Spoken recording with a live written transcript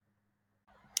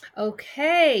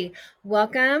Okay,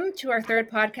 welcome to our third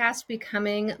podcast,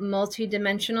 Becoming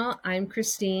Multidimensional. I'm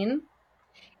Christine.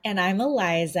 And I'm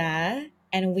Eliza,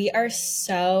 and we are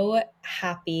so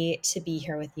happy to be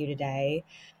here with you today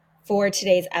for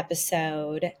today's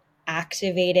episode,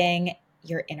 Activating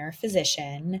Your Inner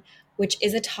Physician, which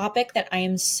is a topic that I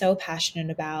am so passionate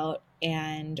about.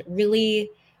 And really,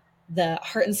 the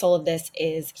heart and soul of this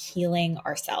is healing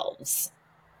ourselves.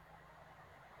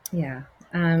 Yeah,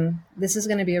 this is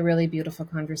going to be a really beautiful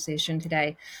conversation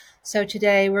today. So,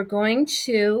 today we're going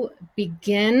to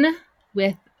begin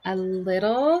with a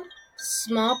little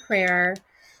small prayer.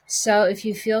 So, if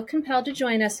you feel compelled to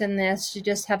join us in this, you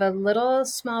just have a little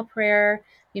small prayer.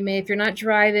 You may, if you're not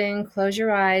driving, close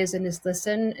your eyes and just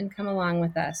listen and come along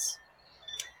with us.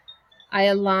 I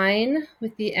align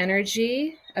with the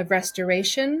energy of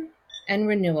restoration and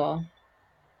renewal.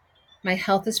 My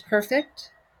health is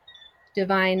perfect.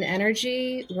 Divine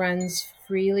energy runs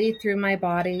freely through my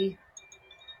body.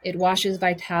 It washes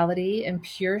vitality and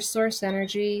pure source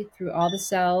energy through all the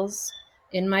cells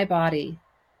in my body,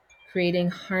 creating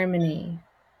harmony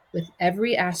with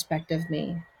every aspect of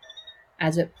me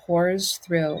as it pours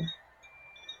through.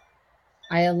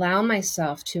 I allow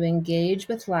myself to engage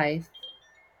with life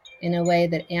in a way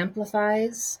that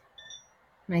amplifies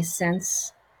my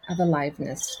sense of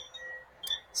aliveness.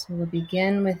 So we'll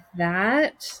begin with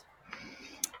that.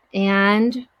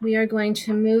 And we are going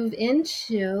to move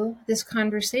into this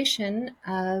conversation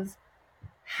of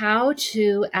how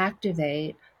to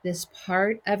activate this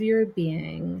part of your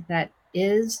being that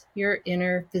is your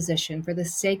inner physician. For the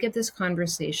sake of this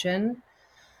conversation,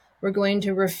 we're going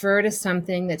to refer to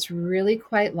something that's really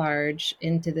quite large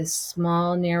into this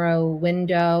small, narrow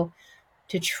window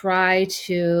to try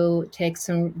to take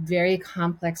some very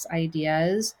complex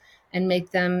ideas and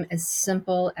make them as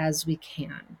simple as we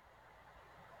can.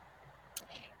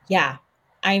 Yeah,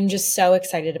 I'm just so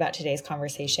excited about today's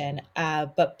conversation.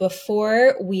 But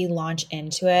before we launch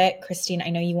into it, Christine, I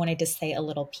know you wanted to say a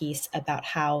little piece about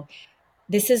how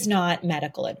this is not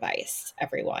medical advice,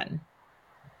 everyone.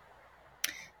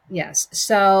 Yes.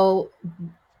 So,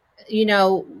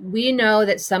 we know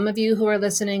that some of you who are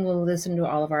listening will listen to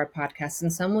all of our podcasts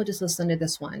and some will just listen to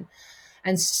this one.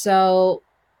 And so,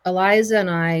 Eliza and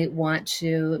I want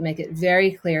to make it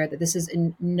very clear that this is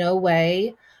in no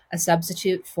way a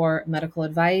substitute for medical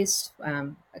advice,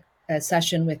 a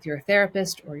session with your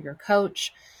therapist or your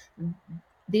coach.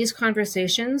 These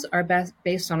conversations are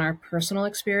based on our personal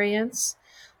experience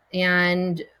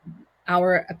and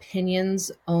our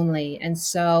opinions only. And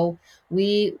so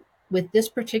with this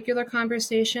particular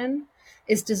conversation,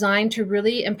 is designed to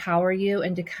really empower you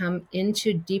and to come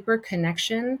into deeper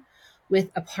connection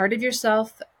with a part of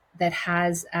yourself that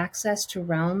has access to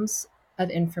realms of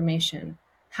information.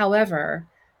 However,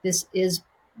 this is,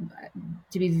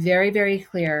 to be very, very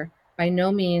clear, by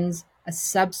no means a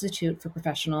substitute for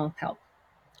professional help.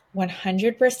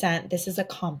 100%. This is a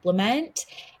compliment.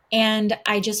 And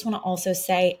I just want to also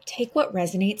say, take what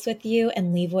resonates with you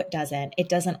and leave what doesn't. It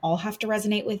doesn't all have to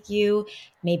resonate with you.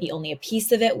 Maybe only a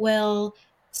piece of it will.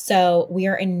 So we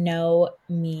are in no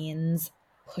means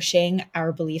pushing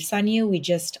our beliefs on you. We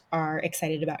just are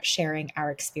excited about sharing our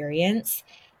experience.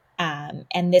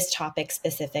 And this topic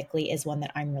specifically is one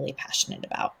that I'm really passionate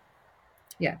about.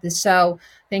 Yeah. So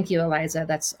thank you, Eliza.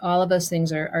 That's all of those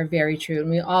things are very true. And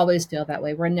we always feel that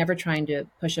way. We're never trying to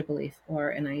push a belief or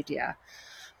an idea.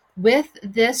 With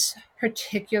this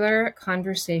particular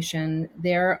conversation,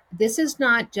 this is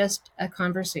not just a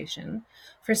conversation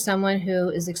for someone who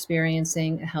is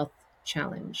experiencing a health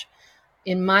challenge.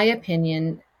 In my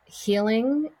opinion,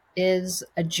 healing is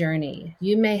a journey.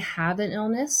 You may have an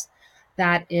illness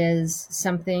that is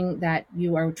something that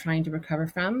you are trying to recover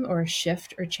from, or a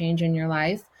shift or change in your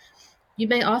life. You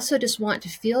may also just want to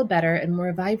feel better and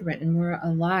more vibrant and more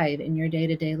alive in your day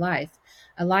to day life.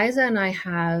 Eliza and I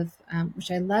have,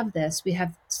 which I love this, we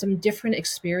have some different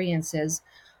experiences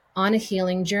on a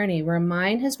healing journey where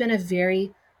mine has been a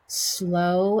very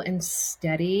slow and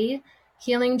steady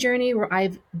healing journey where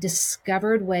I've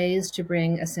discovered ways to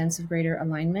bring a sense of greater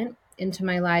alignment into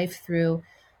my life through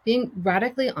being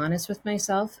radically honest with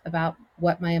myself about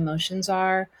what my emotions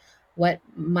are, what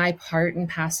my part in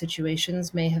past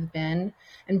situations may have been,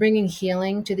 and bringing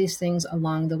healing to these things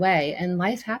along the way. And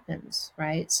life happens,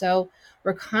 right? So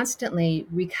we're constantly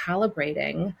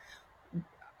recalibrating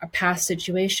our past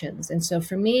situations. And so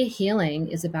for me, healing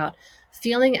is about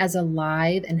feeling as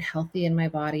alive and healthy in my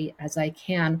body as I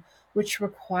can, which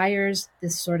requires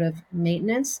this sort of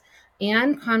maintenance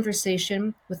and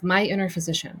conversation with my inner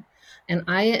physician. And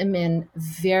I am in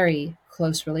very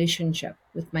close relationship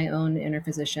with my own inner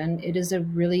physician. It is a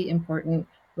really important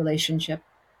relationship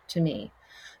to me.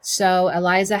 So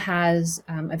Eliza has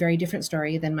a very different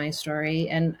story than my story,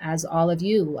 and as all of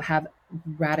you have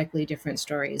radically different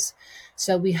stories.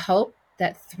 So we hope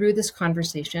that through this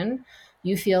conversation,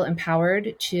 you feel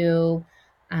empowered to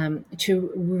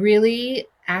really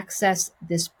access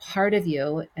this part of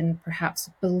you and perhaps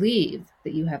believe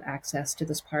that you have access to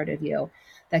this part of you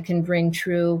that can bring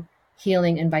true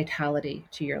healing and vitality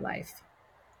to your life.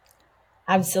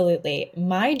 Absolutely.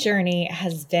 My journey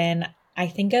has been, I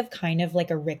think of kind of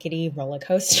like a rickety roller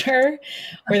coaster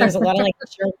where there's a lot of like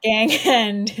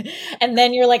jerking and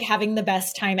then you're like having the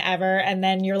best time ever and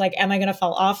then you're like, am I going to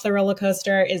fall off the roller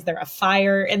coaster? Is there a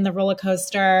fire in the roller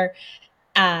coaster?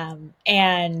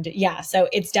 And yeah, so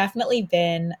it's definitely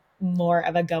been more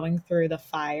of a going through the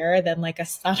fire than like a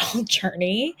subtle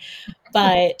journey.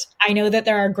 But I know that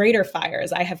there are greater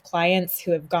fires. I have clients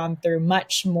who have gone through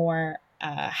much more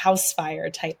house fire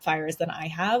type fires than I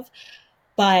have.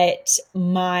 But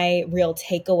my real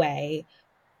takeaway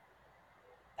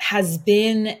has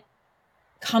been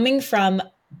coming from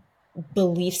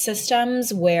belief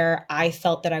systems where I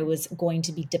felt that I was going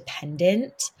to be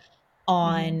dependent Mhm.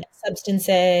 on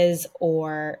substances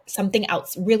or something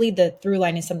else. Really, the through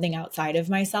line is something outside of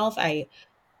myself. I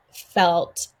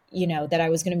felt, that I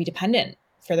was going to be dependent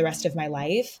for the rest of my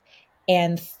life.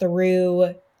 And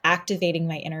through activating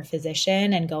my inner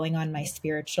physician and going on my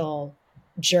spiritual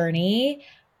journey,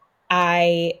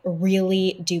 I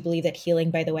really do believe that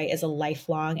healing, by the way, is a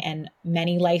lifelong and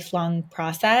many lifelong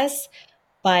process.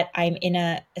 But I'm in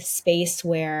a space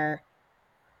where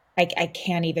I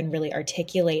can't even really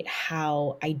articulate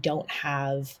how I don't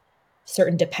have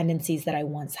certain dependencies that I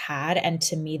once had. And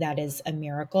to me, that is a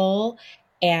miracle.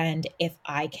 And if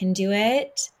I can do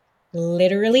it,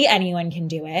 literally anyone can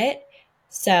do it.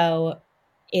 So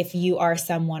if you are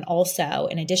someone also,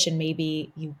 in addition,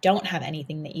 maybe you don't have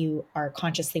anything that you are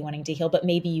consciously wanting to heal, but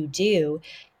maybe you do.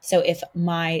 So if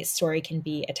my story can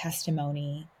be a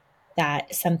testimony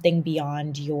that something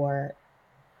beyond your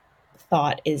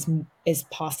thought is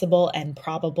possible and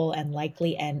probable and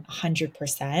likely and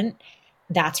 100%,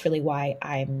 that's really why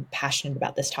I'm passionate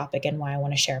about this topic and why I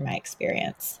want to share my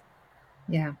experience.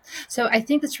 Yeah. So I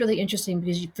think that's really interesting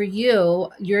because for you,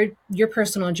 your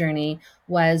personal journey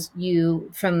was you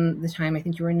from the time I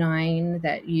think you were 9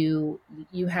 that you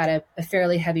had a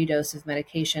fairly heavy dose of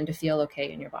medication to feel okay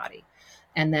in your body.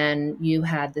 And then you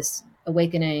had this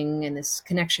awakening and this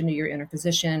connection to your inner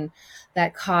physician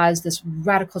that caused this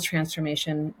radical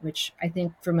transformation, which I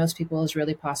think for most people is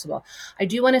really possible. I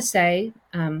do want to say,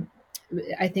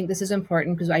 I think this is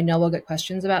important because I know we'll get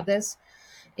questions about this,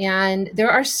 and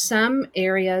there are some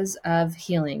areas of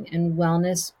healing and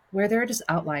wellness where there are just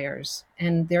outliers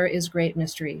and there is great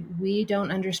mystery. We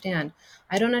don't understand.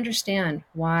 I don't understand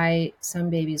why some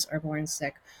babies are born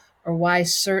sick or why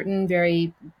certain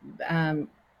very um,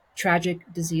 tragic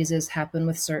diseases happen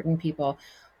with certain people.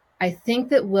 I think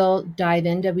that we'll dive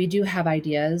into, we do have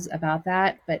ideas about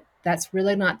that, but that's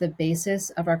really not the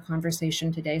basis of our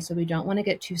conversation today. So we don't want to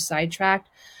get too sidetracked.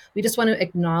 We just want to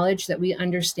acknowledge that we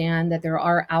understand that there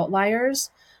are outliers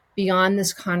beyond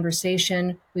this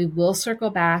conversation. We will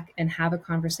circle back and have a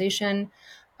conversation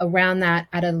around that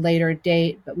at a later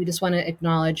date, but we just want to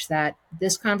acknowledge that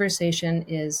this conversation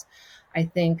is, I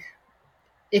think,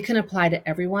 it can apply to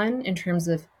everyone in terms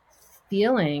of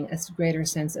feeling a greater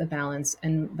sense of balance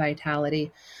and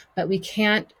vitality, but we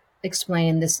can't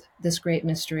explain this great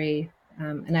mystery,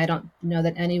 and I don't know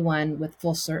that anyone with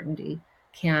full certainty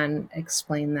can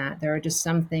explain that. There are just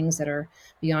some things that are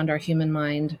beyond our human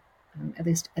mind, at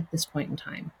least at this point in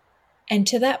time. And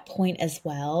to that point as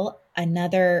well,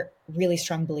 another really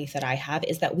strong belief that I have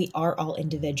is that we are all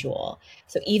individual.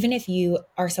 So even if you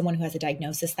are someone who has a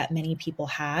diagnosis that many people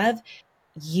have,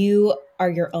 you are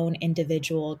your own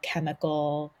individual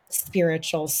chemical,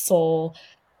 spiritual soul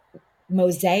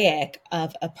mosaic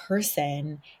of a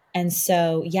person. And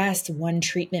so, yes, one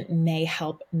treatment may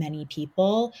help many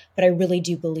people, but I really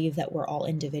do believe that we're all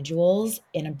individuals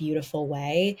in a beautiful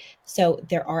way. So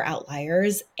there are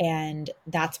outliers. And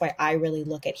that's why I really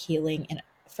look at healing and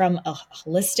from a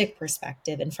holistic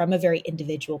perspective and from a very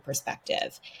individual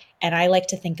perspective. And I like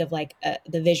to think of like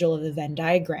the visual of a Venn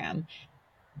diagram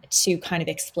to kind of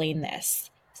explain this.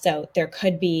 So there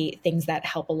could be things that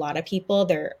help a lot of people,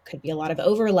 there could be a lot of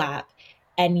overlap.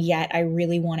 And yet, I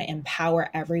really want to empower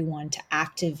everyone to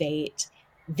activate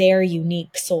their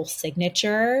unique soul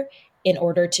signature in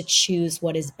order to choose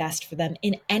what is best for them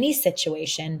in any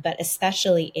situation, but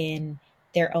especially in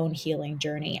their own healing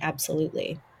journey.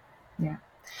 Absolutely. Yeah.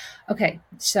 Okay,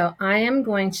 so I am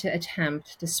going to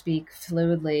attempt to speak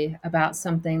fluidly about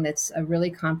something that's a really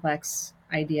complex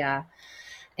idea.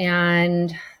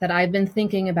 and that I've been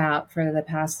thinking about for the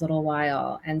past little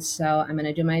while. And so I'm going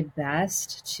to do my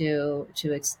best to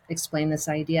explain this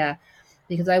idea,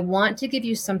 because I want to give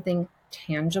you something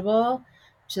tangible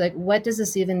to, like, what does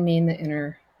this even mean, the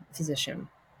inner physician?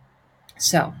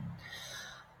 So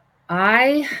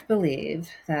I believe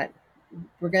that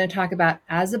we're going to talk about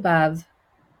as above,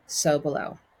 so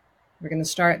below. We're going to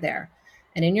start there.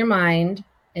 And in your mind,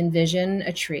 envision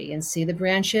a tree and see the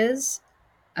branches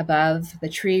above the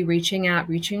tree reaching out,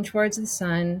 reaching towards the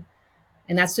sun.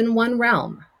 And that's in one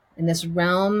realm, in this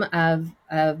realm of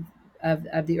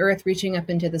the earth reaching up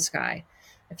into the sky.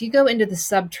 If you go into the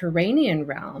subterranean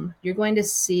realm, you're going to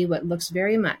see what looks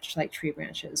very much like tree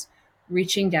branches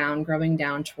reaching down, growing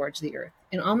down towards the earth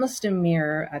in almost a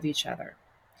mirror of each other.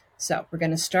 So we're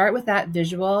going to start with that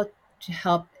visual to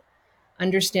help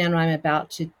understand what I'm about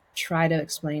to try to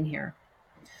explain here.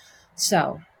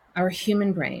 So, our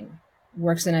human brain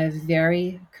works in a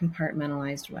very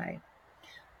compartmentalized way.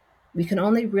 We can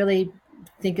only really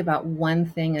think about one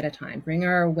thing at a time, bring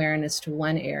our awareness to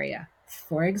one area.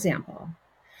 For example,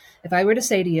 if I were to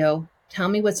say to you, tell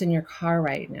me what's in your car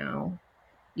right now,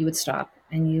 you would stop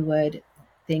and you would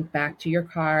think back to your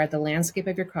car, the landscape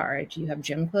of your car. Do you have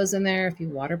gym clothes in there? A few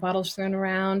water bottles thrown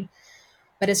around?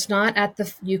 But it's not at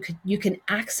the, you can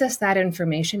access that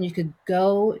information. You could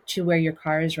go to where your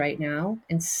car is right now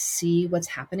and see what's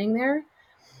happening there.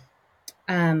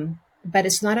 But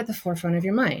it's not at the forefront of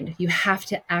your mind. You have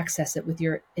to access it with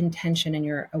your intention and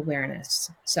your awareness.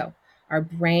 So our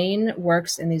brain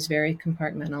works in these very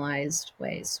compartmentalized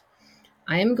ways.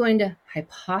 I am going to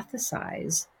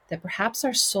hypothesize that perhaps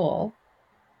our soul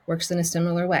works in a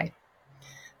similar way.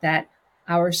 That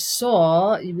our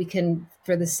soul, we can,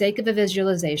 for the sake of a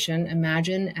visualization,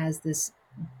 imagine as this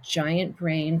giant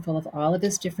brain full of all of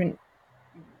this different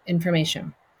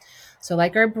information. So,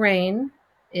 like our brain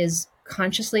is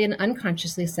consciously and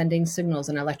unconsciously sending signals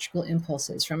and electrical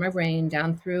impulses from our brain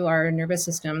down through our nervous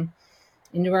system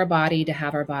into our body to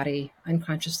have our body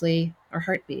unconsciously, our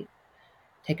heartbeat.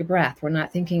 Take a breath. We're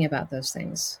not thinking about those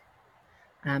things.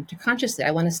 To consciously,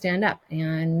 I want to stand up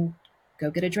and go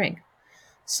get a drink.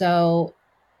 So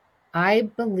I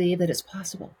believe that it's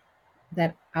possible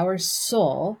that our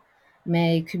soul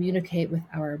may communicate with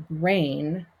our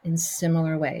brain in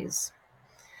similar ways.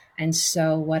 And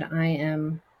so, what I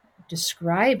am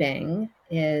describing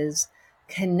is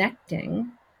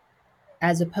connecting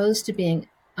as opposed to being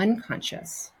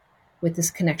unconscious with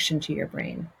this connection to your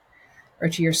brain or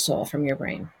to your soul from your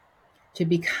brain, to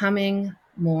becoming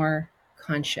more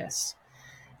conscious.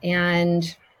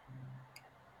 And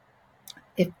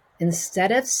if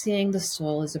instead of seeing the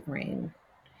soul as a brain,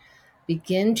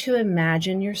 begin to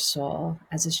imagine your soul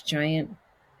as this giant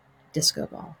disco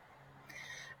ball.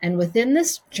 And within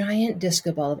this giant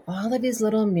disco ball of all of these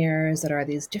little mirrors that are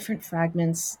these different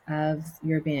fragments of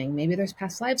your being, maybe there's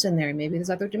past lives in there, maybe there's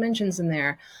other dimensions in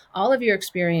there. All of your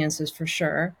experiences for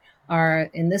sure are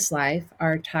in this life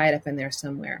are tied up in there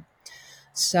somewhere.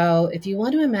 So if you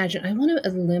want to imagine, I want to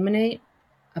illuminate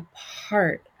a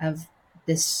part of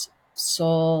this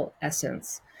soul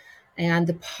essence and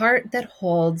the part that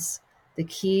holds the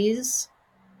keys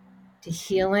to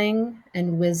healing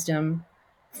and wisdom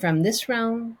from this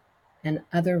realm and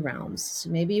other realms. So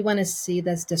maybe you want to see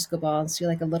this disco ball and see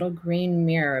like a little green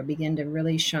mirror begin to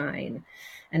really shine.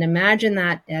 And imagine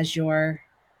that as your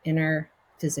inner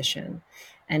physician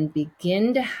and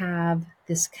begin to have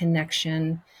this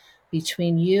connection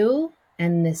between you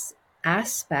and this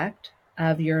aspect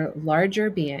of your larger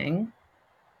being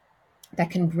that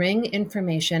can bring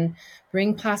information,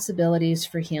 bring possibilities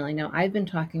for healing. Now, I've been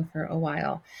talking for a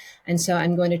while, and so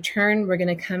I'm going to turn, we're going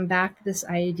to come back to this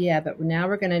idea, but now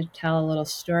we're going to tell a little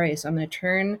story. So I'm going to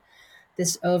turn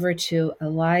this over to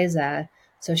Eliza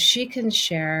so she can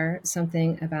share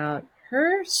something about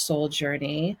her soul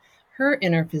journey, her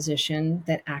inner physician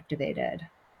that activated.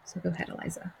 So go ahead,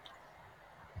 Eliza.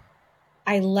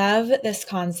 I love this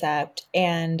concept,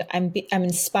 and I'm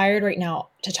inspired right now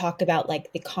to talk about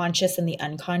like the conscious and the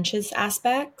unconscious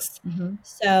aspects. Mm-hmm.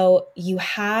 So you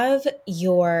have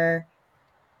your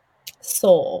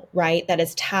soul, right, that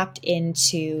is tapped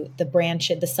into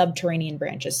the subterranean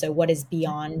branches. So what is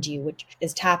beyond you, which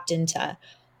is tapped into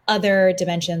other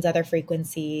dimensions, other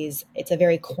frequencies. It's a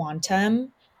very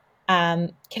quantum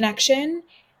connection.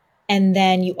 And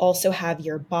then you also have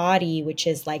your body, which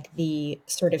is like the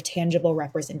sort of tangible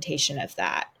representation of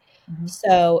that. Mm-hmm.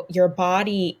 So your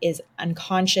body is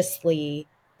unconsciously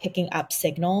picking up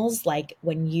signals, like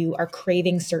when you are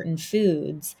craving certain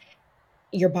foods,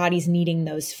 your body's needing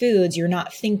those foods. You're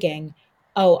not thinking,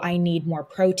 oh, I need more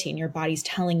protein. Your body's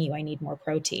telling you, I need more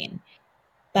protein.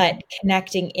 but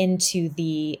connecting into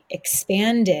the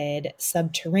expanded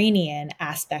subterranean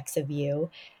aspects of you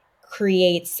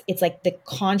it's like the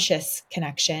conscious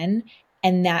connection.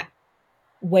 And that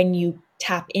when you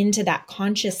tap into that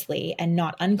consciously and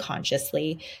not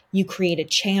unconsciously, you create a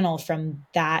channel from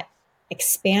that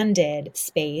expanded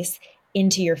space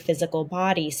into your physical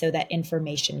body so that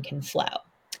information can flow.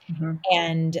 Mm-hmm.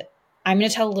 And I'm going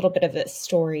to tell a little bit of a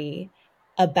story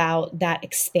about that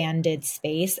expanded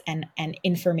space and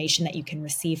information that you can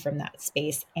receive from that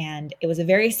space. And it was a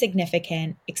very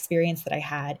significant experience that I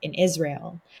had in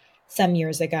Israel some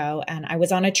years ago. And I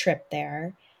was on a trip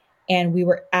there, and we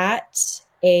were at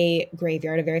a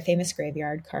graveyard, a very famous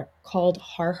graveyard called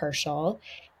Har Herschel.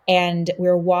 And we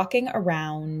were walking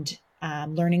around,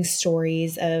 learning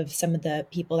stories of some of the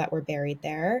people that were buried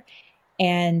there.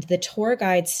 And the tour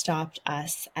guide stopped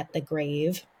us at the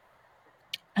grave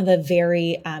of a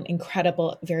very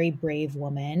incredible, very brave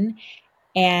woman.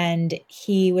 And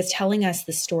he was telling us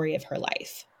the story of her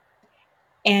life.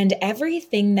 And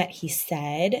everything that he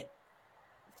said,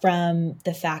 from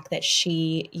the fact that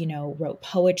she, wrote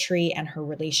poetry and her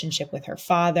relationship with her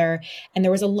father. And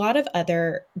there was a lot of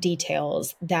other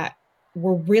details that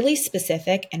were really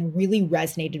specific and really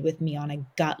resonated with me on a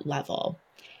gut level.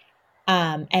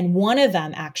 And one of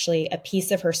them, actually, a piece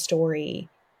of her story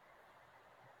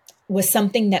was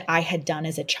something that I had done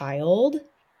as a child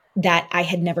that I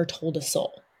had never told a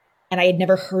soul. And I had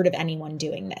never heard of anyone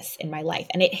doing this in my life.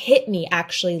 And it hit me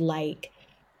actually like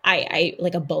I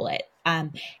like a bullet.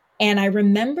 And I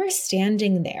remember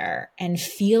standing there and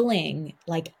feeling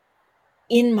like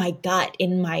in my gut,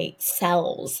 in my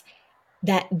cells,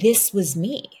 that this was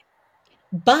me.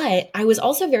 But I was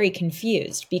also very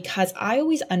confused because I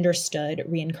always understood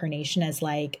reincarnation as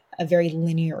like a very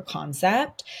linear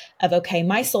concept of, okay,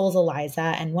 my soul's Eliza,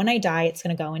 and when I die, it's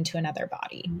going to go into another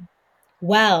body.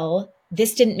 Well,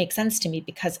 this didn't make sense to me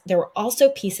because there were also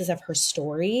pieces of her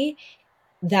story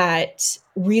that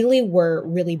really were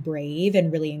really brave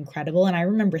and really incredible. And I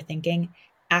remember thinking,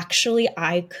 actually,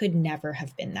 I could never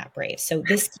have been that brave. So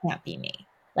this can't be me.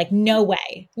 Like, no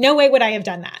way. No way would I have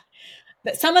done that.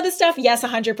 But some of the stuff, yes,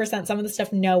 100%. Some of the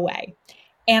stuff, no way.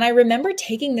 And I remember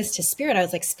taking this to Spirit. I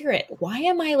was like, Spirit, why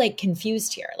am I like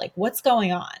confused here? Like, what's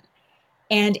going on?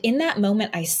 And in that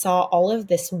moment, I saw all of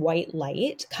this white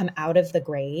light come out of the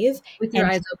grave. With your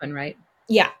And eyes open, right?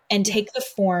 yeah, and take the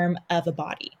form of a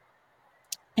body.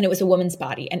 And it was a woman's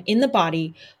body. And in the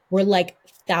body were like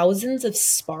thousands of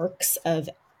sparks of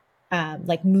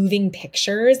like moving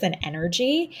pictures and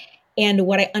energy. And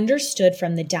what I understood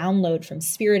from the download from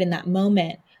Spirit in that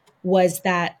moment was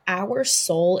that our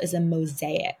soul is a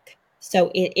mosaic.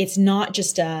 So it's not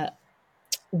just a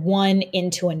one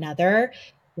into another.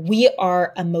 We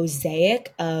are a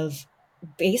mosaic of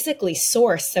basically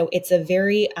source. So it's a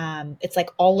very it's like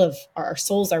all of our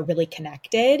souls are really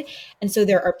connected. And so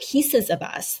there are pieces of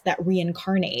us that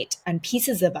reincarnate, and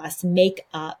pieces of us make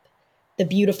up the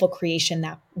beautiful creation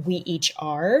that we each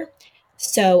are.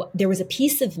 So there was a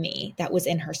piece of me that was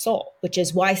in her soul, which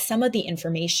is why some of the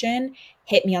information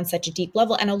hit me on such a deep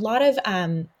level. And a lot of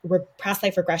past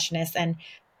life regressionists and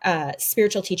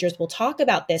spiritual teachers will talk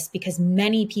about this, because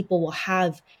many people will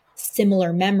have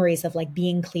similar memories of like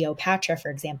being Cleopatra, for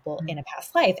example, in a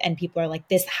past life. And people are like,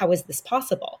 how is this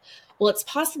possible? Well, it's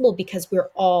possible because we're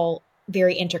all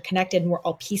very interconnected and we're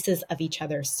all pieces of each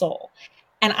other's soul.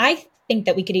 And I think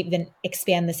that we could even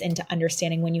expand this into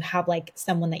understanding when you have like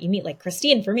someone that you meet, like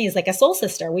Christine, for me, is like a soul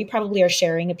sister. We probably are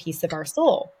sharing a piece of our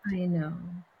soul. I know.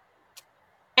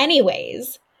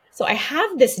 Anyways, so I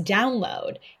have this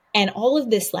download, and all of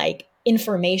this like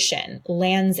information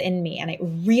lands in me, and it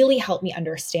really helped me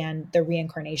understand the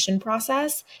reincarnation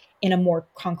process in a more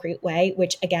concrete way,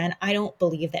 which again, I don't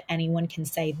believe that anyone can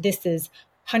say this is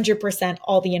 100%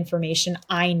 all the information.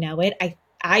 I know it.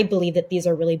 I believe that these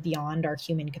are really beyond our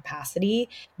human capacity.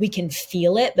 We can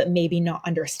feel it, but maybe not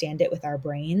understand it with our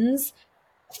brains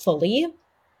fully.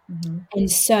 Mm-hmm.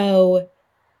 And so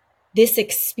this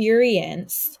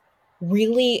experience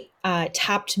really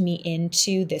tapped me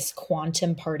into this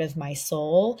quantum part of my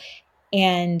soul,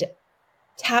 and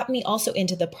tapped me also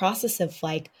into the process of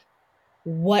like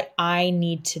what I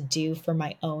need to do for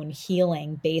my own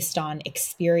healing based on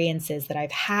experiences that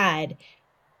I've had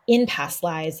in past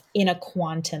lives in a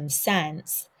quantum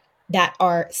sense that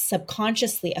are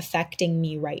subconsciously affecting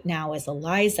me right now as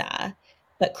Eliza.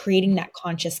 But creating that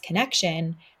conscious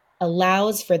connection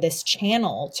allows for this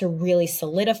channel to really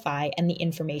solidify and the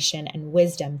information and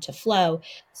wisdom to flow,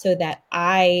 so that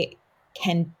I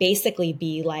can basically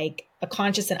be like a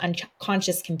conscious and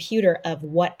unconscious computer of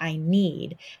what I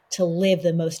need to live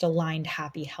the most aligned,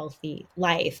 happy, healthy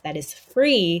life that is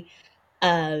free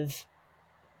of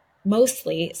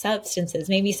mostly substances,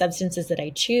 maybe substances that I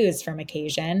choose from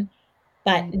occasion,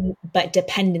 but Right.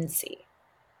 dependency.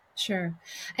 Sure.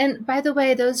 And by the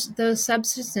way, those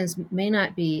substances may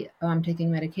not be, oh, I'm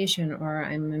taking medication or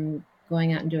I'm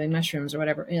going out and doing mushrooms or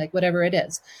whatever, like whatever it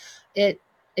is. It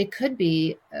it could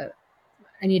be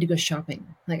I need to go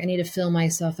shopping. Like I need to fill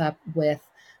myself up with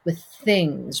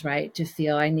things, right? To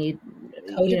feel I need,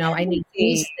 I need Codependency.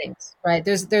 these things, right?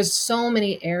 There's so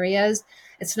many areas.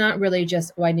 It's not really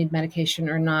just, oh, I need medication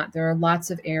or not. There are lots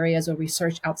of areas or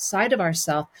research outside of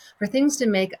ourselves for things to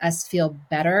make us feel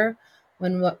better,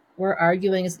 when what we're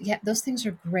arguing is, yeah, those things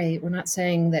are great. We're not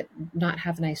saying that not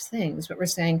have nice things, but we're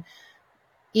saying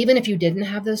even if you didn't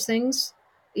have those things,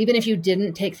 even if you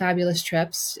didn't take fabulous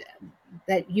trips,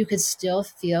 that you could still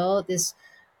feel this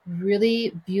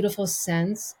really beautiful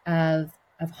sense of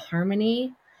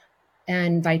harmony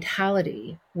and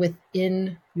vitality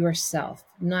within yourself,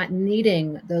 not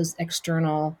needing those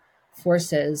external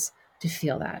forces to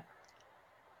feel that.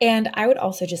 And I would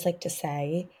also just like to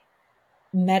say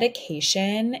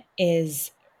medication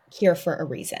is here for a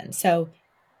reason. So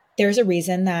there's a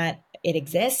reason that it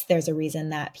exists, there's a reason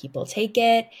that people take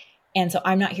it. And so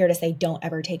I'm not here to say don't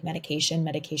ever take medication.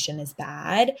 Medication is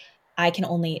bad. I can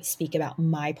only speak about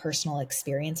my personal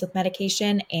experience with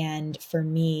medication. And for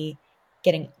me,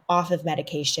 getting off of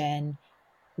medication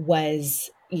was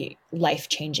life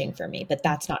changing for me. But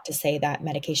that's not to say that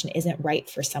medication isn't right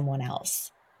for someone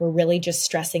else. We're really just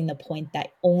stressing the point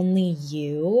that only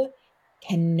you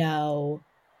can know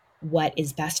what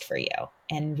is best for you.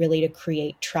 And really to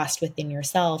create trust within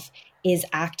yourself is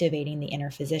activating the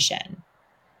inner physician.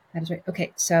 That is right.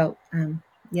 Okay, so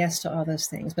yes to all those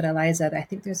things. But Eliza, I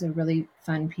think there's a really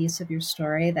fun piece of your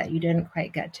story that you didn't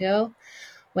quite get to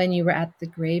when you were at the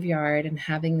graveyard and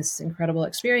having this incredible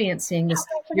experience, seeing How this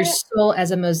could I your forget? soul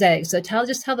as a mosaic. So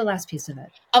just tell the last piece of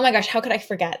it. Oh my gosh, how could I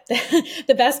forget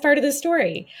the best part of the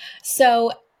story?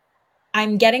 So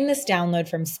I'm getting this download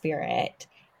from Spirit.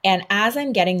 And as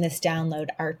I'm getting this download,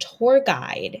 our tour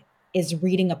guide is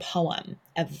reading a poem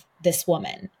of this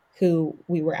woman who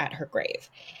we were at her grave.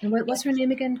 And what's her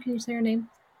name again? Can you say her name?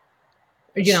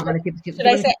 Or do you Should, not want to do should you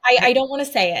I want to say? keep I it? don't want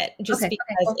to say it Okay, just okay,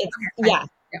 because well, it's okay, fine. yeah,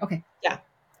 Yeah, okay, yeah,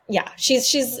 yeah.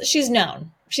 She's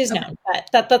known. She's okay. known,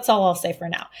 but that's all I'll say for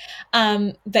now.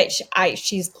 But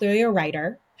she's clearly a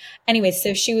writer. Anyway,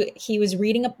 so he was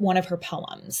reading one of her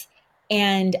poems,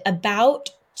 and about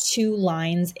two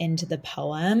lines into the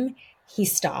poem, he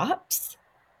stops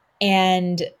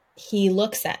and he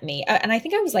looks at me, and I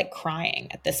think I was like crying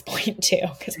at this point too,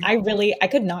 because I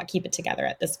could not keep it together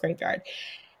at this graveyard.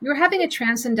 You were having a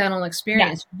transcendental Yeah.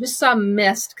 experience. You just saw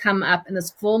mist come up in this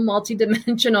full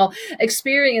multidimensional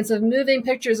experience of moving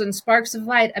pictures and sparks of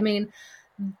light. I mean,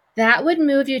 that would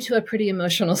move you to a pretty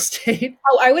emotional state.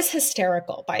 Oh, I was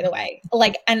hysterical, by the way.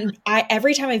 Like, and I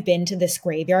every time I've been to this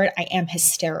graveyard, I am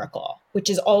hysterical, which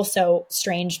is also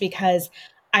strange because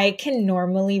I can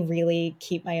normally really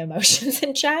keep my emotions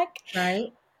in check.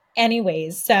 Right?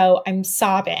 Anyways, so I'm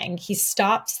sobbing. He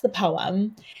stops the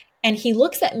poem and he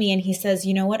looks at me and he says,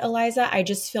 "You know what, Eliza? I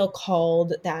just feel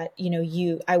called that,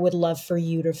 I would love for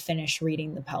you to finish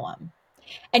reading the poem."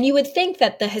 And you would think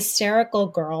that the hysterical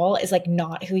girl is like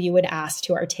not who you would ask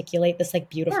to articulate this like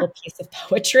Yeah. beautiful piece of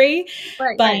poetry.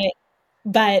 Right, But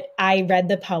right. I read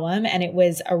the poem and it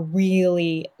was a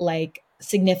really like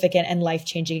significant and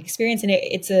life-changing experience. And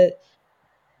it's a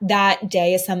that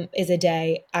day is a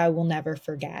day I will never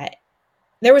forget.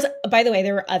 There was, by the way,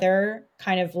 there were other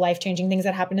kind of life-changing things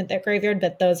that happened at that graveyard,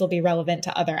 but those will be relevant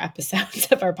to other episodes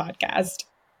of our podcast.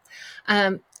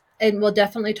 Um, and we'll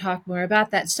definitely talk more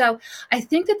about that. So I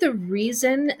think that the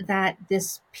reason that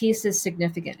this piece is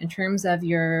significant in terms of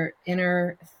your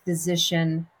inner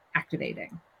physician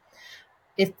activating,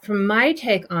 if from my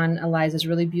take on Eliza's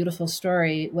really beautiful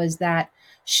story, was that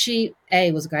she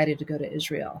was guided to go to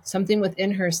Israel. Something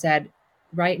within her said,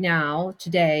 right now,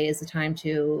 today is the time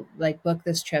to like book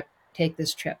this trip, take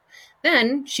this trip.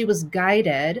 Then she was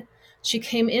guided. She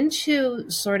came into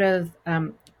sort of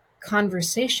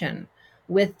conversation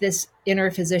with this inner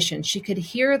physician. She could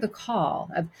hear the call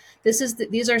of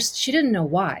these are. She didn't know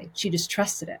why. She just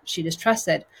trusted it. She just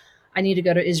trusted, I need to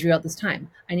go to Israel at this time.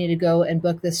 I need to go and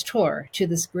book this tour to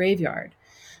this graveyard.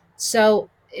 So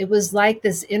it was like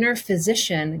this inner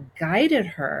physician guided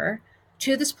her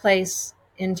to this place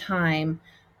in time.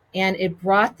 And it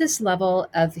brought this level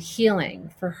of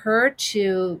healing for her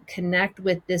to connect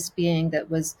with this being that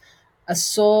was a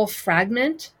soul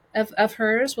fragment of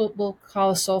hers, we'll call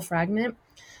a soul fragment,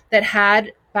 that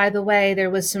had, by the way, there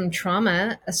was some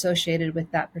trauma associated with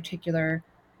that particular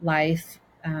life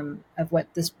of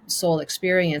what this soul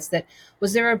experienced. That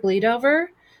was there a bleed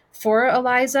over for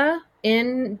Eliza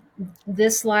in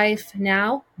this life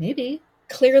now? Maybe.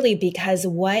 Clearly, because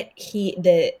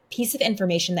the piece of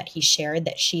information that he shared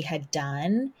that she had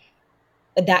done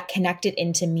that connected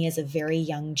into me as a very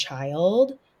young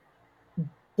child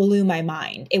blew my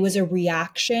mind. It was a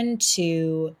reaction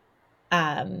to,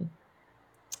 um,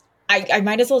 I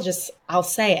might as well I'll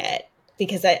say it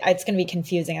because it's going to be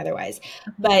confusing otherwise.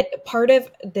 But part of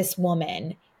this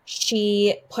woman,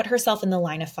 she put herself in the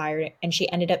line of fire and she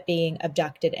ended up being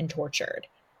abducted and tortured.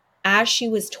 As she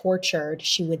was tortured,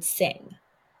 she would sing.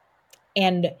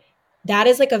 And that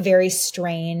is like a very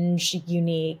strange,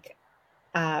 unique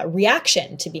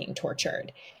reaction to being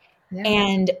tortured. Yeah.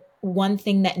 And one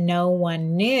thing that no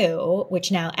one knew,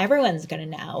 which now everyone's going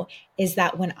to know, is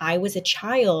that when I was a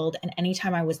child and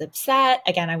anytime I was upset,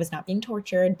 again, I was not being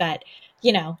tortured, but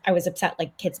I was upset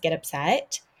like kids get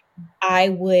upset. I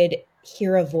would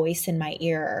hear a voice in my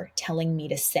ear telling me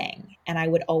to sing. And I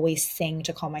would always sing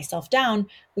to calm myself down,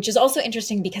 which is also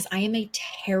interesting because I am a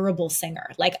terrible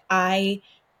singer. Like, I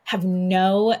have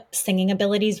no singing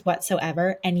abilities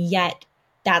whatsoever. And yet,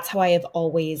 that's how I have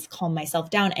always calmed myself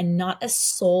down. And not a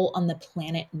soul on the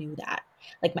planet knew that.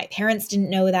 Like, my parents didn't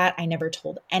know that. I never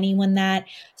told anyone that.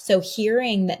 So,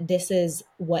 hearing that this is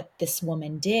what this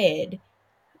woman did,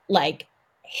 like,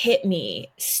 hit me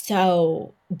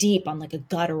so deep on like a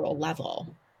guttural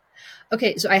level.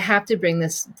 Okay, so I have to bring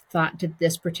this thought to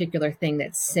this particular thing,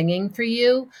 that singing for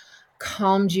you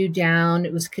calmed you down.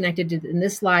 It was connected to in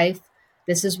this life.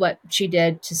 This is what she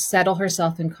did to settle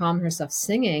herself and calm herself.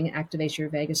 Singing activates your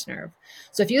vagus nerve.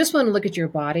 So if you just want to look at your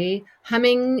body,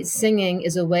 humming, singing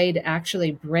is a way to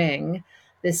actually bring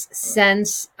this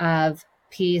sense of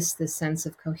peace, this sense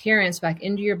of coherence back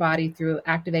into your body through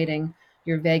activating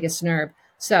your vagus nerve.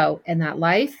 So in that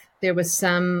life, there was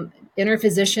some inner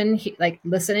physician, like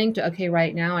listening to, okay,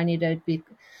 right now I need to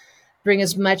bring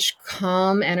as much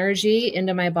calm energy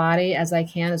into my body as I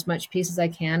can, as much peace as I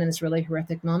can in this really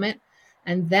horrific moment.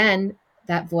 And then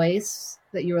that voice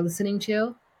that you were listening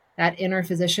to, that inner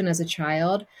physician as a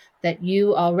child, that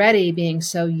you already being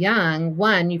so young,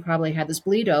 one, you probably had this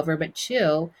bleed over, but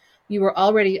two, you were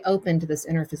already open to this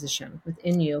inner physician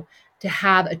within you to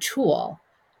have a tool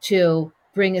to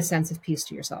bring a sense of peace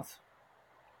to yourself.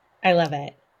 I love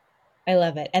it. I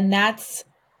love it. And that's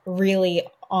really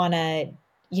on a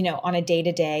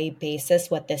day-to-day basis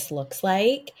what this looks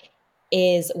like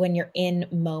is when you're in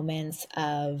moments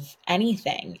of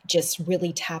anything, just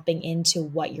really tapping into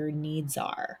what your needs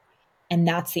are. And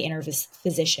that's the inner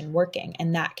physician working.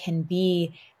 And that can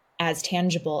be as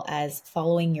tangible as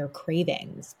following your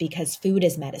cravings because food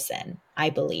is medicine, I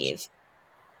believe.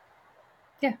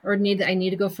 Yeah, or I need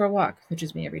to go for a walk, which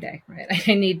is me every day, right?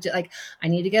 I need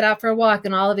to get out for a walk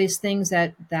and all of these things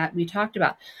that we talked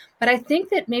about. But I think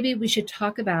that maybe we should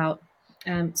talk about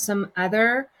some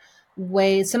other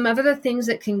ways, some other things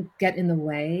that can get in the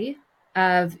way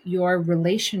of your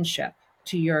relationship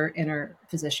to your inner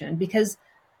physician, because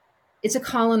it's a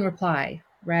call and reply,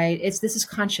 right? This is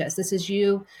conscious. This is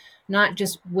you not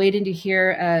just waiting to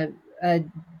hear a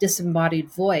disembodied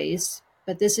voice,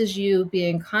 but this is you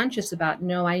being conscious about,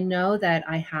 no, I know that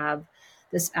I have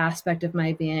this aspect of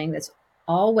my being that's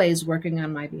always working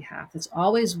on my behalf. It's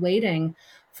always waiting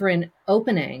for an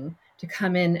opening to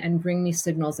come in and bring me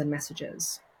signals and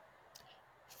messages.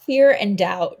 Fear and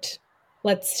doubt.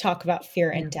 Let's talk about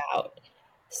fear Yeah. and doubt.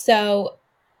 So,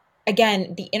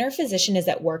 again, the inner physician is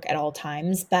at work at all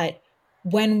times, but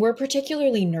when we're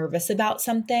particularly nervous about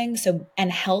something,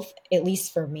 and health, at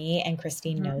least for me, and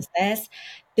Christine Mhm. knows this,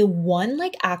 the one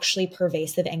like actually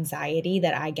pervasive anxiety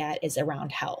that I get is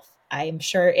around health. I'm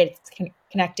sure it's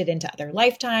connected into other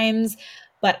lifetimes,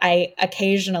 but I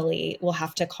occasionally will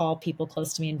have to call people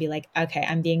close to me and be like, okay,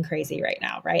 I'm being crazy right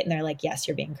now, right? And they're like, yes,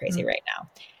 you're being crazy right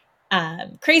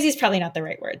now. Crazy is probably not the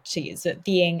right word to use, but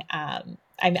being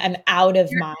I'm out of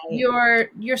You're my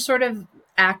you're sort of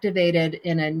activated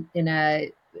in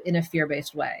a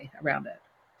fear-based way around it.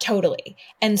 totally.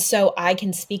 And so I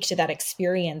can speak to that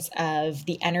experience of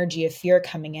the energy of fear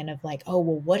coming in of like, oh,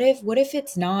 well, what if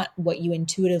it's not what you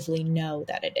intuitively know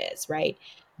that it is, right?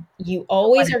 You What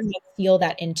always are is going to feel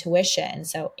that intuition.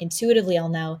 So intuitively I'll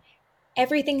know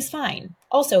everything's fine.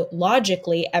 Also,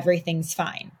 logically, everything's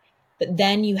fine. But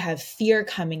then you have fear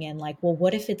coming in, like, well,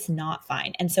 what if it's not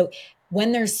fine? And so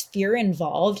when there's fear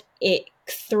involved, it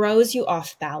throws you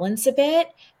off balance a bit.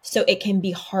 So it can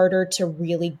be harder to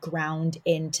really ground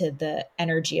into the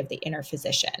energy of the inner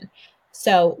physician.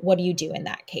 So, what do you do in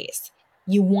that case?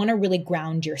 you want to really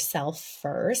ground yourself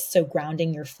first. So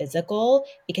grounding your physical,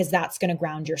 because that's going to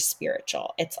ground your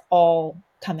spiritual. It's all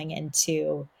coming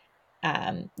into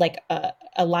like a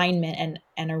alignment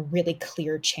and a really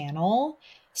clear channel.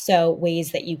 So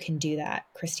ways that you can do that,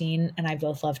 Christine and I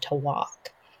both love to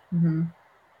walk. Mm-hmm.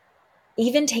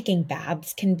 Even taking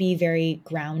baths can be very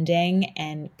grounding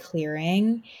and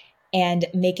clearing, and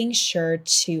making sure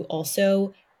to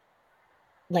also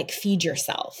like feed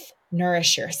yourself,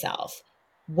 nourish yourself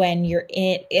when you're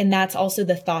in, and that's also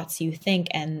the thoughts you think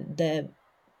and the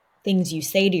things you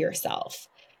say to yourself.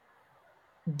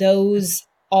 Those,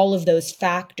 all of those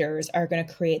factors are going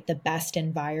to create the best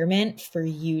environment for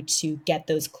you to get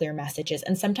those clear messages.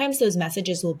 And sometimes those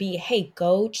messages will be, hey,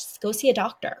 just go see a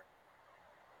doctor.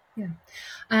 Yeah.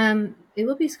 It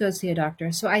will be to go see a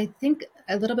doctor. So I think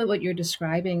a little bit what you're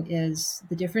describing is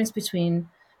the difference between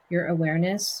your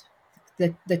awareness,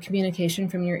 the communication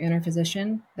from your inner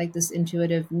physician, like this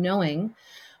intuitive knowing,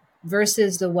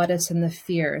 versus the what ifs and the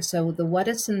fear. So the what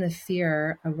ifs and the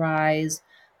fear arise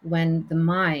when the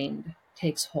mind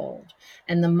takes hold.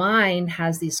 And the mind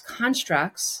has these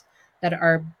constructs that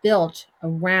are built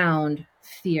around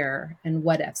fear and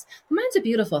what ifs. The mind's a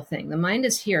beautiful thing. The mind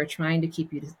is here trying to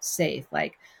keep you safe.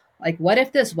 Like what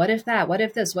if this, what if that, what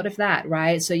if this, what if that,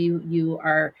 right? So you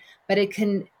are, but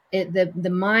the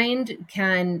mind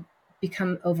can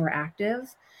become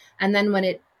overactive. And then when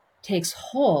it takes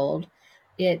hold,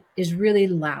 it is really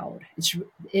loud.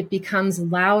 It becomes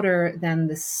louder than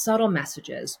the subtle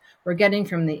messages we're getting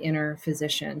from the inner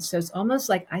physician. So it's almost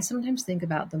like I sometimes think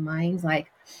about the mind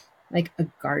like a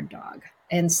guard dog.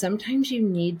 And sometimes you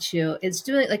need to, it's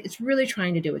doing like it's really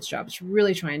trying to do its job. It's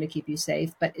really trying to keep you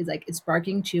safe, but it's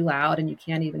barking too loud and you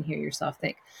can't even hear yourself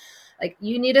think. Like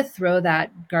you need to throw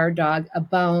that guard dog a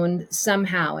bone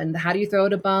somehow. And how do you throw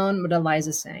it a bone? What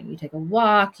Eliza's saying. You take a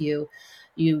walk, you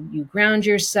ground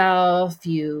yourself,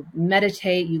 you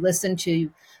meditate, you listen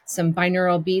to some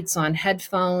binaural beats on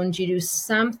headphones, you do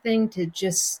something to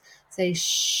just say,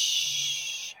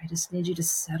 shh, I just need you to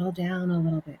settle down a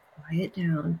little bit, quiet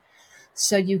down.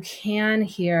 So you can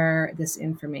hear this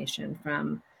information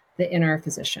from the inner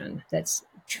physician that's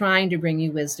trying to bring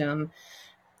you wisdom.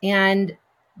 And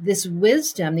this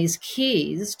wisdom, these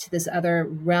keys to this other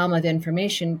realm of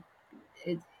information,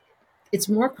 it, it's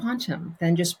more quantum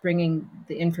than just bringing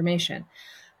the information,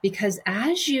 because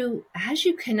as you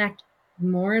connect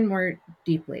more and more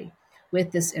deeply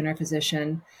with this inner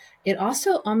physician, it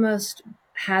also almost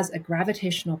has a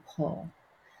gravitational pull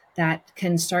that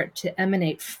can start to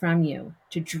emanate from you,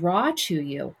 to draw to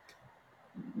you.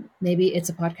 Maybe it's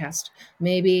a podcast.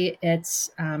 Maybe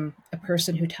it's a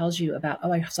person who tells you about,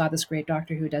 oh, I saw this great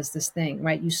doctor who does this thing,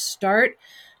 right? You start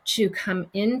to come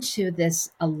into this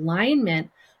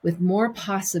alignment with more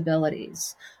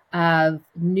possibilities of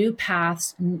new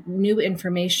paths, new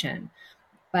information.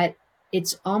 But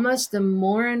it's almost the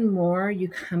more and more you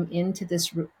come into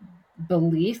this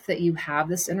belief that you have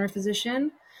this inner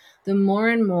physician, the more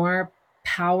and more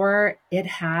power it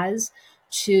has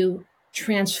to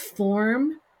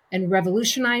transform and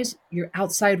revolutionize your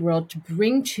outside world, to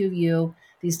bring to you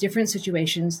these different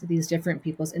situations, these different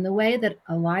peoples, in the way that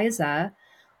Eliza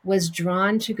was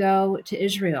drawn to go to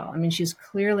Israel. I mean, she's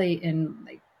clearly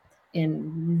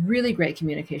in really great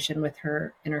communication with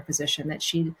her inner physician, that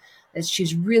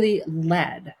she's really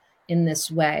led in this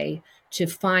way to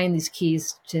find these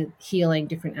keys to healing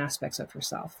different aspects of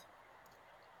herself.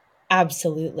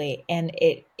 Absolutely. And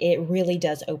it really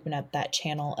does open up that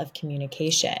channel of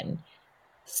communication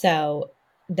so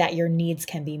that your needs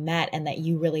can be met and that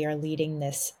you really are leading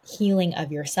this healing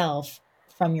of yourself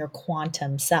from your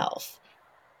quantum self.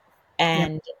 Yep.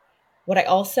 And what I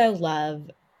also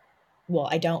love, well,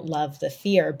 I don't love the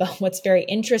fear, but what's very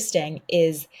interesting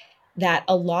is that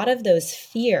a lot of those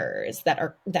fears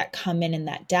that come in and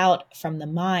that doubt from the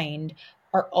mind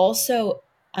are also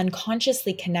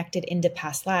unconsciously connected into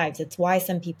past lives. It's why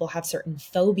some people have certain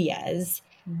phobias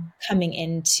Mm. coming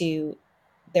into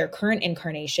their current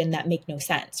incarnation that make no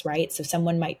sense, right? So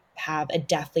someone might have a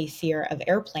deathly fear of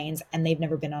airplanes and they've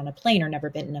never been on a plane or never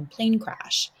been in a plane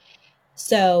crash.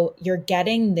 So you're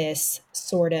getting this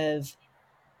sort of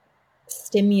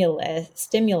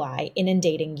stimuli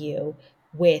inundating you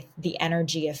with the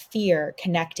energy of fear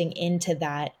connecting into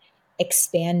that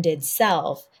expanded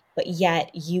self, but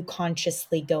yet you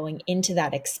consciously going into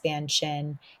that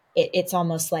expansion, it's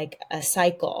almost like a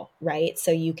cycle, right?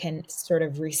 So you can sort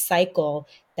of recycle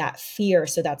that fear,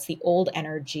 so that's the old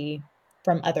energy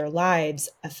from other lives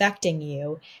affecting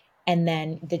you, and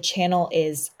then the channel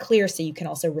is clear so you can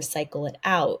also recycle it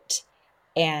out.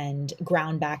 and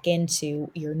ground back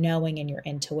into your knowing and your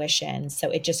intuition. So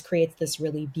it just creates this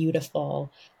really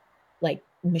beautiful, like,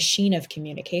 machine of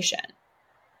communication.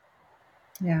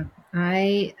 Yeah,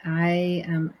 I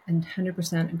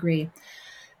 100% agree.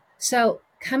 So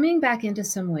coming back into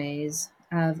some ways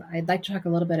of, I'd like to talk a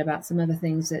little bit about some of the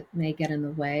things that may get in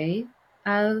the way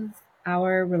of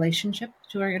our relationship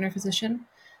to our inner physician,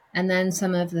 and then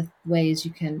some of the ways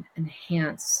you can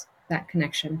enhance that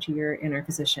connection to your inner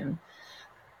physician.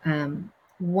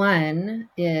 One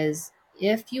is,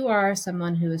 if you are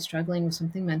someone who is struggling with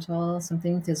something mental,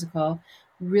 something physical,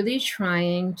 really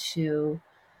trying to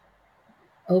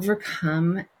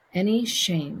overcome any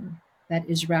shame that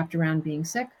is wrapped around being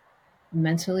sick,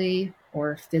 mentally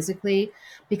or physically,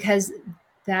 because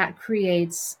that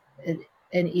creates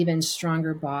an even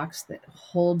stronger box that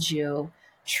holds you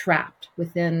trapped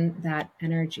within that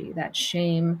energy. That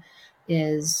shame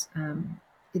is,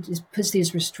 it just puts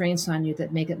these restraints on you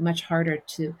that make it much harder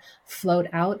to float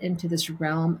out into this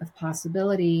realm of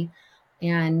possibility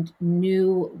and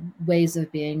new ways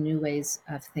of being, new ways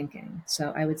of thinking.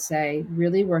 So I would say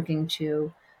really working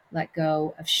to let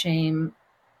go of shame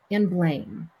and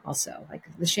blame also. Like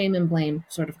the shame and blame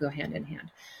sort of go hand in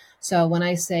hand. So when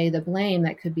I say the blame,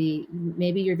 that could be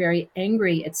maybe you're very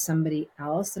angry at somebody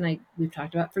else. And we've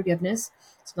talked about forgiveness.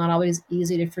 It's not always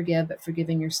easy to forgive, but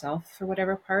forgiving yourself for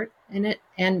whatever part in it.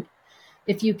 And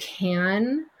if you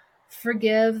can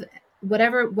forgive,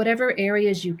 whatever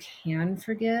areas you can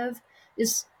forgive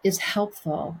is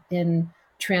helpful in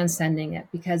transcending it,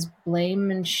 because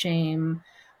blame and shame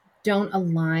don't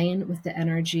align with the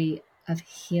energy of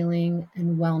healing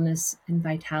and wellness and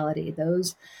vitality.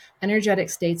 Those energetic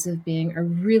states of being are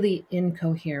really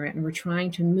incoherent, and we're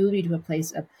trying to move you to a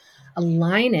place of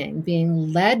aligning,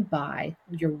 being led by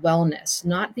your wellness,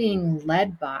 not being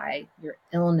led by your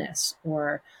illness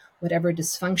or whatever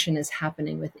dysfunction is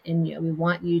happening within you. We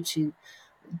want you to,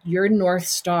 your North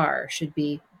Star should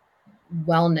be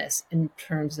wellness in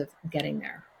terms of getting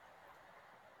there.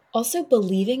 Also,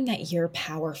 believing that you're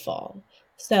powerful.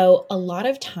 So, a lot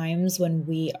of times when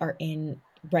we are in,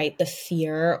 right, the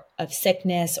fear of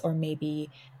sickness, or maybe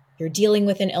you're dealing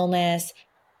with an illness,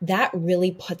 that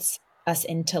really puts us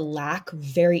into lack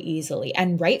very easily,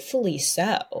 and rightfully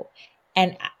so.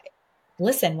 And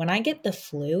listen, when I get the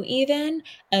flu, even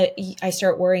I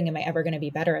start worrying, am I ever going to be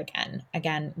better again?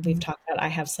 Again, we've talked about, I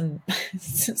have some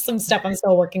some stuff I'm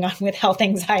still working on with health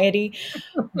anxiety,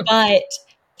 but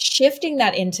shifting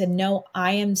that into, no,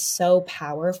 I am so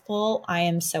powerful. I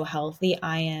am so healthy.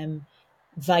 I am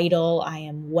vital. I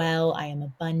am well. I am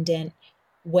abundant.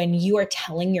 When you are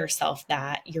telling yourself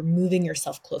that, you're moving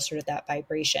yourself closer to that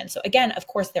vibration. So again, of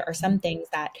course, there are some things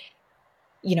that,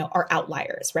 are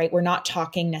outliers, right? We're not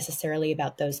talking necessarily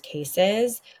about those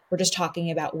cases. We're just talking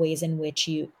about ways in which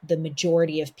the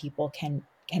majority of people can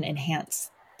enhance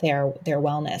their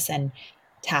wellness and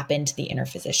tap into the inner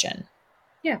physician.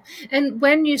 Yeah. And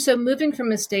when you, so moving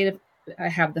from a state of, I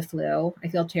have the flu, I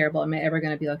feel terrible, am I ever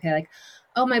going to be okay? Like,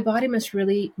 oh, my body must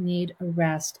really need a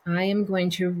rest. I am going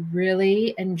to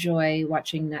really enjoy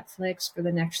watching Netflix for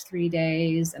the next 3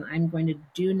 days, and I'm going to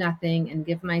do nothing and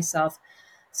give myself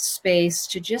space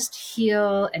to just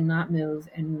heal and not move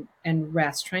and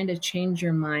rest. Trying to change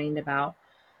your mind about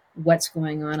what's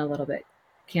going on a little bit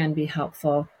can be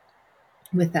helpful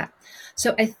with that.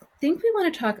 So I think we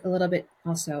want to talk a little bit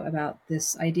also about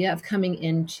this idea of coming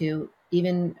into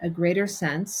even a greater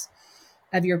sense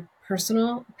of your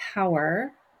personal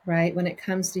power, right, when it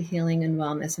comes to healing and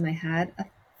wellness. And I had a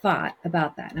thought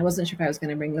about that. And I wasn't sure if I was going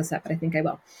to bring this up, but I think I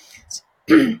will.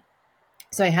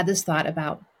 So I had this thought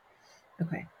about,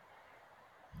 okay,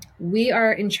 we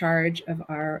are in charge of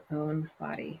our own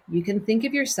body. You can think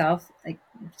of yourself, like,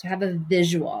 to have a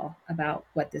visual about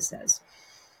what this is,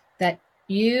 that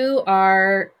you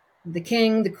are the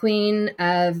king, the queen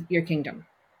of your kingdom,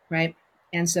 right?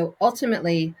 And so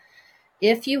ultimately,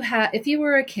 if you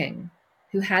were a king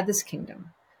who had this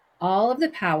kingdom, all of the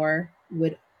power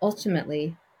would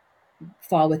ultimately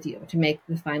fall with you to make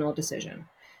the final decision.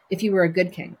 If you were a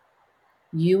good king,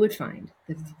 you would find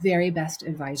the very best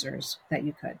advisors that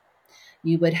you could.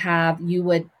 You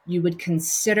would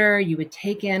consider, you would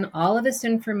take in all of this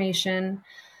information,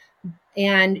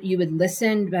 and you would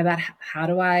listen about, how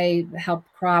do I help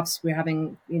crops? We're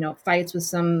having, fights with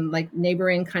some like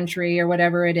neighboring country or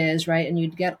whatever it is, right? And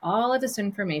you'd get all of this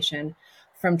information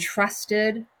from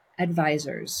trusted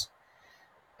advisors.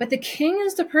 But the king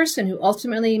is the person who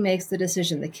ultimately makes the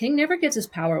decision. The king never gives his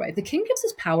power away. If the king gives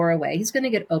his power away, he's going to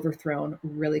get overthrown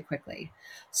really quickly.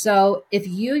 So if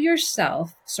you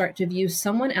yourself start to view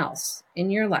someone else in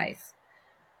your life,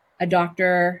 a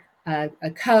doctor,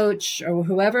 a coach or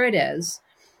whoever it is,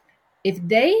 if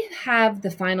they have the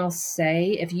final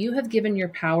say, if you have given your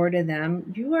power to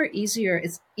them,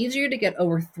 it's easier to get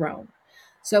overthrown.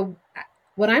 So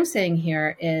what I'm saying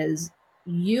here is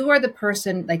you are the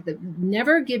person,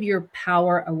 never give your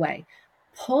power away.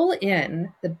 Pull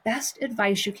in the best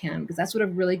advice you can, because that's what a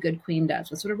really good queen does.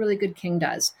 That's what a really good king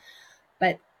does.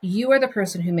 But you are the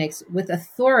person who makes, with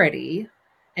authority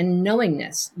and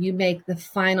knowingness, you make the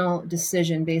final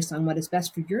decision based on what is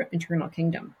best for your internal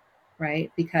kingdom,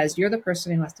 right? Because you're the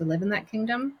person who has to live in that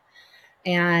kingdom.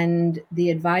 And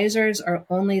the advisors are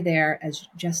only there as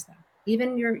just that.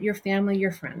 Even your family,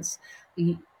 your friends.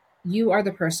 You are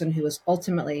the person who is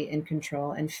ultimately in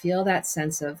control, and feel that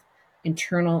sense of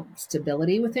internal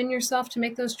stability within yourself to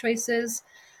make those choices,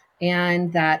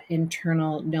 and that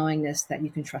internal knowingness that you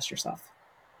can trust yourself.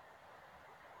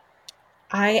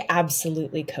 I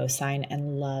absolutely co-sign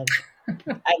and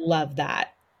I love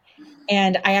that.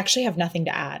 And I actually have nothing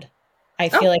to add. I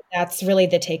feel Oh, like that's really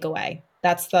the takeaway.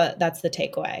 That's the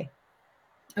takeaway.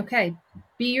 okay.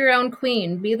 Be your own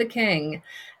queen, be the king,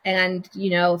 and,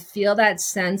 feel that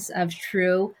sense of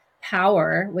true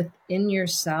power within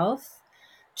yourself,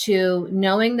 to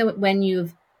knowing that when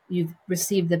you've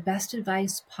received the best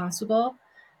advice possible,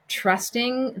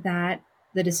 trusting that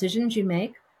the decisions you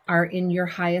make are in your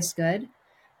highest good,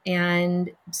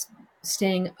 and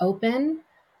staying open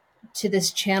to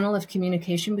this channel of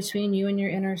communication between you and your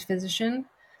inner physician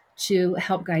to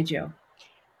help guide you.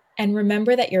 And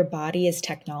remember that your body is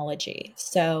technology.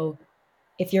 So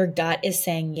if your gut is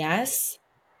saying yes,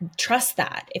 trust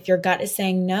that. If your gut is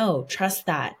saying no, trust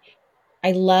that.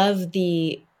 I love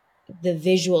the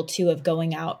visual too of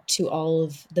going out to all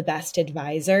of the best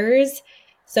advisors.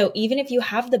 So even if you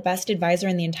have the best advisor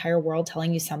in the entire world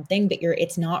telling you something, but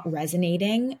it's not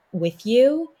resonating with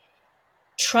you,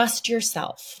 trust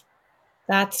yourself.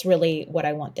 That's really what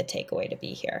I want the takeaway to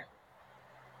be here.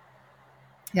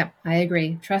 Yeah, I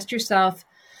agree. Trust yourself.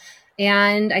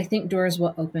 And I think doors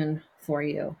will open for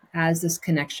you as this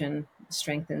connection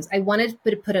strengthens. I wanted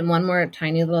to put in one more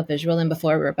tiny little visual in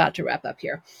before we're about to wrap up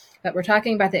here. But we're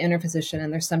talking about the inner physician,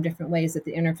 and there's some different ways that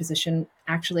the inner physician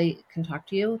actually can talk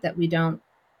to you that we don't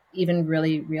even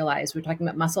really realize. We're talking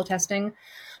about muscle testing.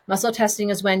 Muscle testing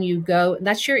is when you go,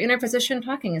 that's your inner physician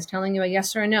talking, is telling you a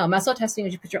yes or a no. Muscle testing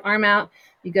is you put your arm out,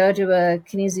 you go to a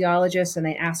kinesiologist, and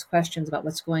they ask questions about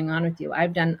what's going on with you.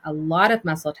 I've done a lot of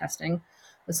muscle testing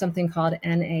with something called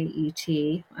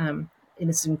NAET. And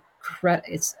it's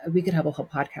incredible. We could have a whole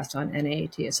podcast on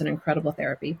NAET. It's an incredible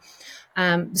therapy.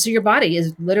 So your body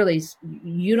is literally,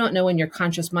 you don't know in your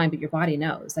conscious mind, but your body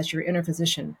knows. That's your inner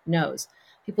physician knows.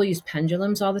 People use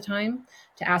pendulums all the time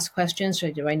to ask questions.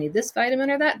 So, do I need this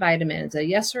vitamin or that vitamin? Is it a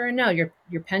yes or a no? Your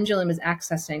pendulum is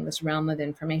accessing this realm of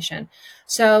information.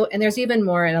 So, and there's even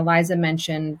more. And Eliza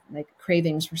mentioned like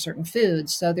cravings for certain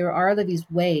foods. So there are these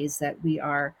ways that we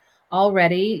are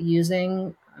already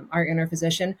using our inner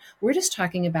physician. We're just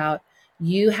talking about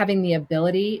you having the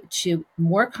ability to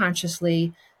more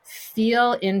consciously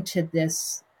feel into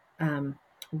this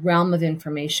realm of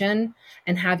information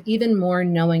and have even more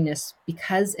knowingness,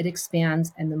 because it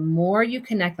expands. And the more you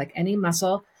connect, like any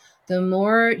muscle, the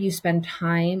more you spend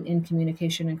time in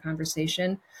communication and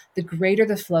conversation, the greater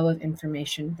the flow of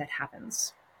information that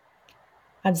happens.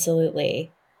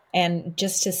 Absolutely. And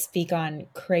just to speak on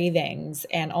cravings,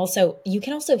 and also you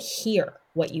can also hear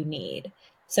what you need.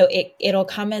 So it'll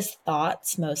come as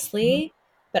thoughts Mhm. mostly,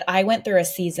 but I went through a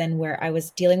season where I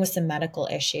was dealing with some medical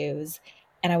issues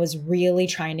and I was really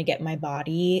trying to get my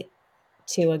body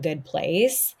to a good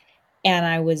place. And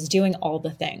I was doing all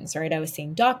the things, right? I was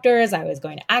seeing doctors, I was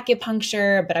going to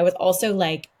acupuncture, but I was also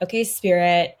like, okay,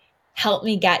 spirit, help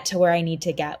me get to where I need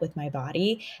to get with my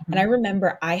body. And I Mhm.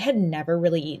 remember I had never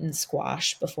really eaten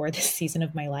squash before this season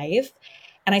of my life.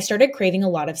 And I started craving a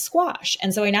lot of squash.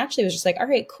 And so I naturally was just like, all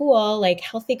right, cool, like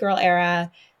healthy girl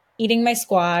era, eating my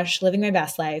squash, living my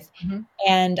best life. Mhm.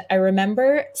 And I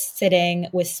remember sitting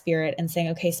with Spirit and saying,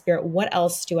 okay, Spirit, what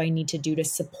else do I need to do to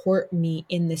support me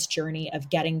in this journey of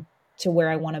getting to where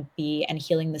I want to be and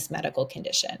healing this medical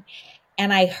condition?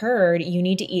 And I heard you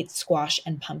need to eat squash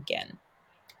and pumpkin.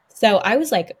 So I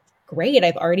was like, great,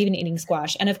 I've already been eating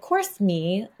squash. And of course,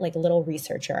 me, like a little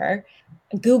researcher,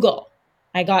 Google.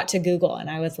 I got to Google and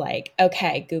I was like,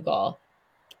 okay, Google,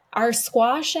 are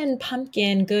squash and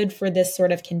pumpkin good for this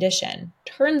sort of condition?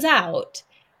 Turns out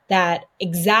that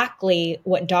exactly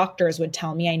what doctors would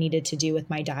tell me I needed to do with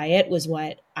my diet was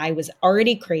what I was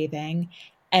already craving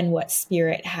and what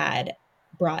spirit had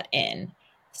brought in.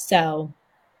 So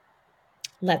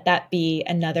let that be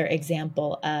another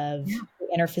example of Yeah.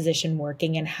 the inner physician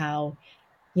working and how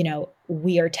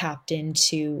we are tapped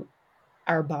into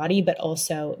our body, but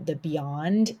also the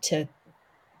beyond to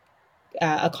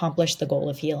accomplish the goal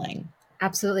of healing.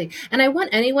 Absolutely. And I want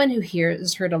anyone who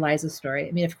heard Eliza's story.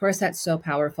 I mean, of course, that's so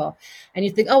powerful. And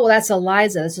you think, oh, well, that's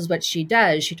Eliza. This is what she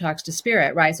does. She talks to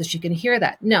spirit, right? So she can hear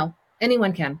that. No,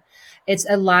 anyone can. It's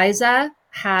Eliza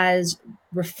has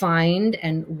refined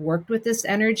and worked with this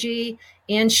energy,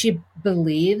 and she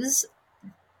believes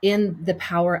in the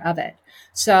power of it.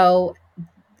 So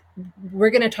we're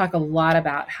going to talk a lot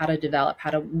about how to develop, how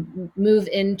to move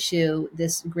into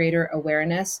this greater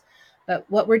awareness. But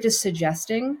what we're just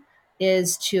suggesting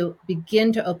is to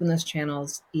begin to open those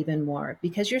channels even more,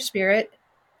 because your spirit,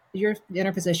 your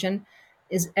inner position,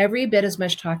 is every bit as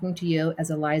much talking to you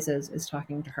as Eliza's is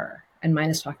talking to her, and mine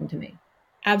is talking to me.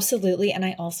 Absolutely. And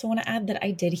I also want to add that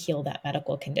I did heal that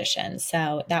medical condition.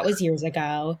 So that was years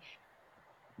ago.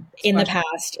 In the Squash.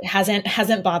 past,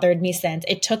 hasn't bothered me since.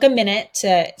 It took a minute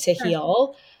to Sure.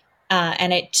 heal,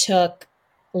 and it took.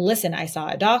 Listen, I saw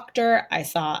a doctor. I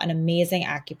saw an amazing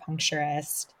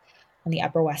acupuncturist on the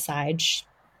Upper West Side.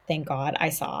 Thank God. I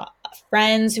saw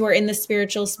friends who are in the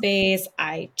spiritual space.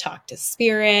 I talked to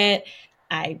spirit.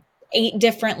 I ate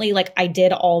differently. Like I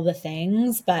did all the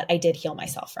things, but I did heal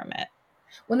myself from it.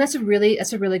 Well, that's a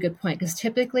really good point, because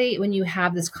typically when you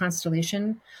have this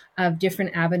constellation of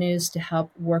different avenues to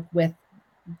help work with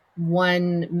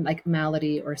one like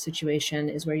malady or situation,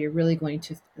 is where you're really going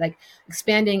to like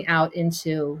expanding out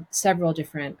into several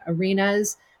different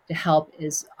arenas to help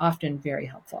is often very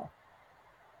helpful.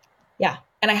 Yeah.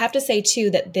 And I have to say too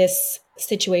that this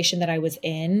situation that I was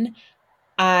in,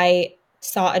 I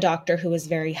saw a doctor who was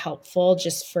very helpful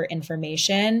just for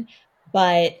information,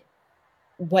 but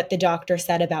what the doctor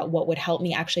said about what would help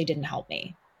me actually didn't help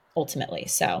me ultimately.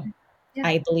 So Yeah.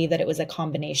 I believe that it was a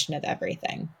combination of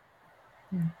everything.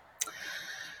 Yeah.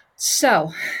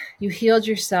 So you healed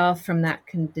yourself from that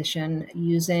condition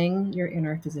using your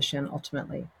inner physician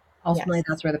ultimately. Ultimately, Yes,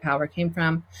 that's where the power came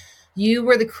from. You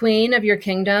were the queen of your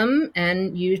kingdom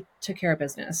and you took care of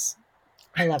business.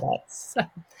 I love it. So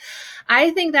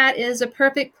I think that is a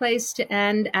perfect place to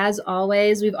end. As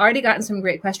always, we've already gotten some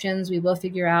great questions. We will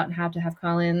figure out how to have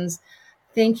call ins.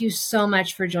 Thank you so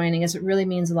much for joining us. It really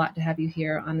means a lot to have you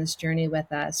here on this journey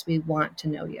with us. We want to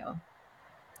know you.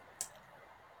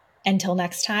 Until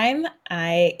next time,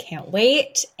 I can't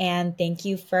wait. And thank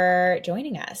you for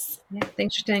joining us. Yeah,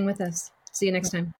 thanks for staying with us. See you next time.